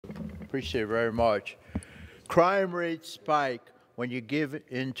Appreciate it very much. Crime rates spike when you give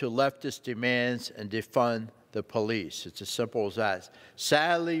in to leftist demands and defund the police. It's as simple as that.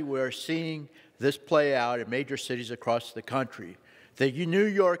 Sadly, we're seeing this play out in major cities across the country. The New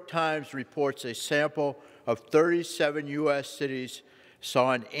York Times reports a sample of 37 U.S. cities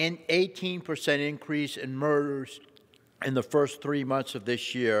saw an 18% increase in murders in the first 3 months of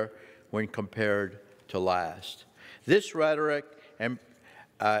this year when compared to last. This rhetoric and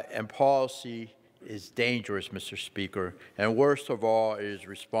policy is dangerous, Mr. Speaker, and worst of all, it is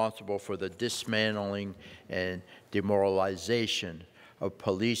responsible for the dismantling and demoralization of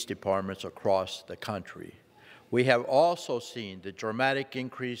police departments across the country. We have also seen the dramatic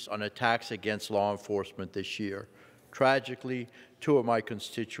increase on attacks against law enforcement this year. Tragically, 2 of my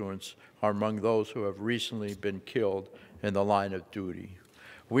constituents are among those who have recently been killed in the line of duty.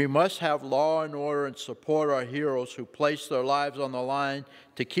 We must have law and order and support our heroes who place their lives on the line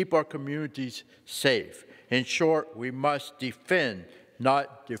to keep our communities safe. In short, we must defend,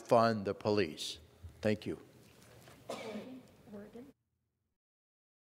 not defund the police. Thank you.